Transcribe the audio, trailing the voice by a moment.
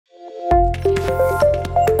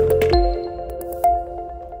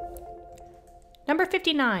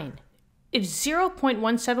59. If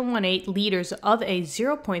 0.1718 liters of a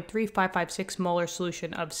 0.3556 molar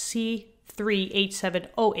solution of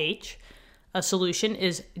C3H7OH, a solution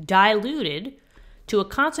is diluted to a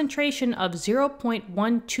concentration of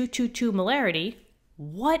 0.1222 molarity,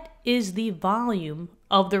 what is the volume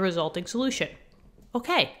of the resulting solution?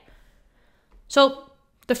 Okay, so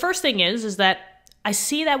the first thing is that I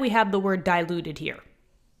see that we have the word diluted here.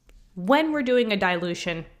 When we're doing a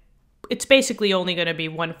dilution, it's basically only going to be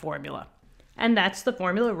one formula, and that's the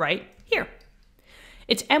formula right here.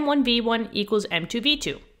 It's M1V1 equals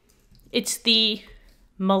M2V2. It's the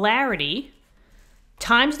molarity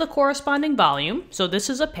times the corresponding volume, so this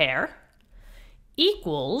is a pair,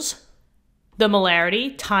 equals the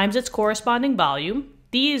molarity times its corresponding volume.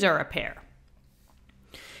 These are a pair.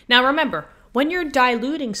 Now remember, when you're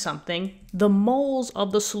diluting something, the moles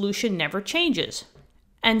of the solution never changes.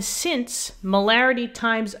 And since molarity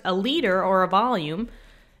times a liter or a volume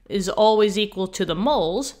is always equal to the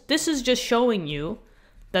moles, this is just showing you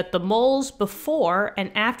that the moles before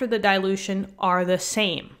and after the dilution are the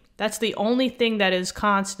same. That's the only thing that is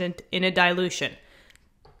constant in a dilution.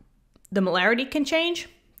 The molarity can change,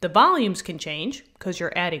 the volumes can change because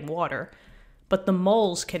you're adding water, but the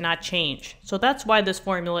moles cannot change. So that's why this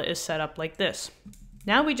formula is set up like this.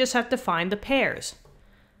 Now we just have to find the pairs.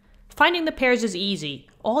 Finding the pairs is easy.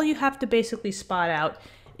 All you have to basically spot out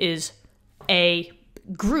is a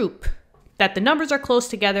group that the numbers are close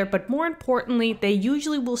together, but more importantly, they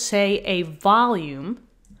usually will say a volume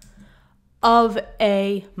of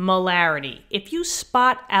a molarity. If you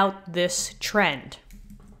spot out this trend,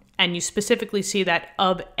 and you specifically see that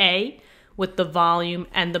of A with the volume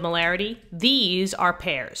and the molarity, these are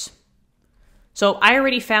pairs. So I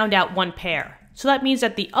already found out one pair. So that means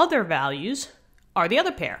that the other values are the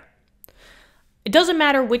other pair. It doesn't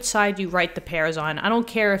matter which side you write the pairs on. I don't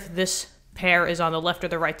care if this pair is on the left or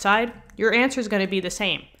the right side. Your answer is going to be the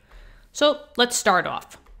same. So let's start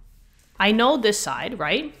off. I know this side,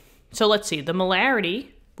 right? So let's see. The molarity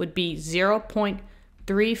would be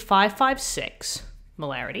 0.3556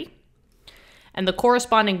 molarity. And the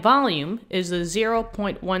corresponding volume is the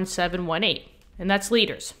 0.1718. And that's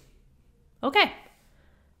liters. Okay.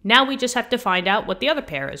 Now we just have to find out what the other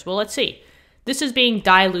pair is. Well, let's see. This is being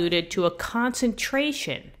diluted to a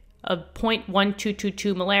concentration of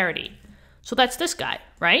 0.1222 molarity. So that's this guy,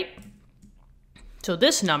 right? So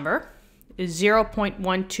this number is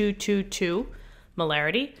 0.1222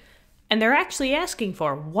 molarity. And they're actually asking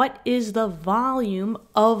for what is the volume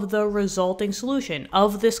of the resulting solution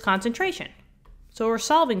of this concentration. So we're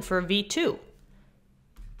solving for V2.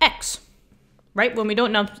 X, right? When we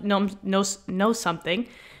don't know something,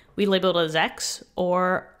 we label it as X,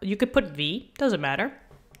 or you could put V, doesn't matter.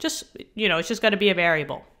 Just, it's just got to be a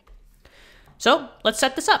variable. So let's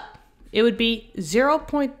set this up. It would be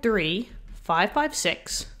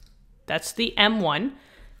 0.3556, that's the M1,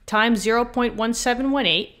 times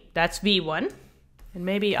 0.1718, that's V1. And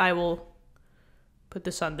maybe I will put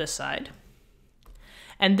this on this side.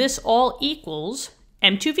 And this all equals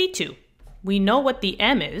M2V2. We know what the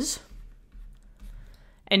M is.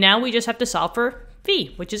 And now we just have to solve for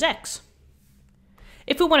V, which is X.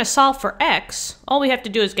 If we want to solve for X, all we have to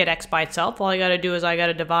do is get X by itself. All I got to do is I got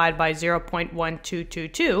to divide by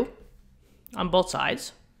 0.1222 on both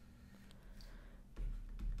sides.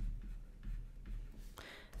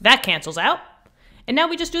 That cancels out. And now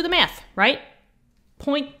we just do the math, right?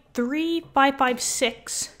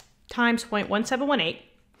 0.3556 times 0.1718.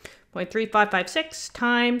 0.3556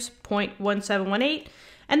 times 0.1718.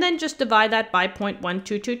 And then just divide that by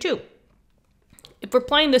 0.1222. If we're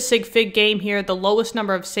playing the sig fig game here, the lowest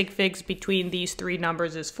number of sig figs between these three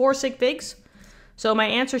numbers is 4 sig figs. So my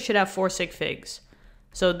answer should have 4 sig figs.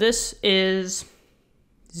 So this is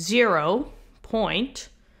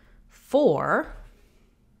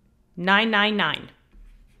 0.4999.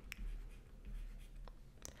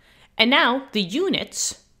 And now the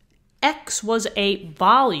units, X was a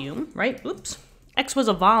volume, right? Oops. X was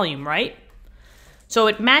a volume, right? So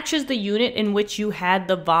it matches the unit in which you had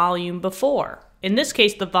the volume before. In this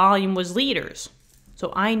case, the volume was liters.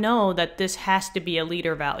 So I know that this has to be a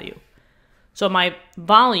liter value. So my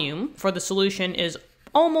volume for the solution is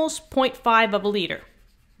almost 0.5 of a liter,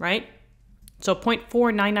 right? So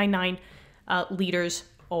 0.4999 liters,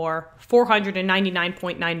 or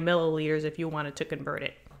 499.9 milliliters if you wanted to convert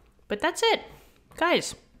it. But that's it.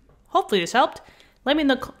 Guys, hopefully this helped. Let me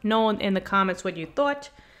know in the comments what you thought.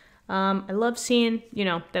 I love seeing,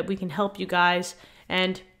 that we can help you guys.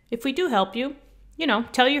 And if we do help you,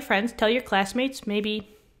 tell your friends, tell your classmates,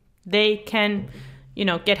 maybe they can,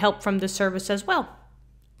 get help from this service as well.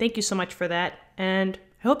 Thank you so much for that. And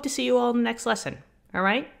I hope to see you all in the next lesson. All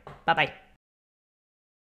right? Bye-bye.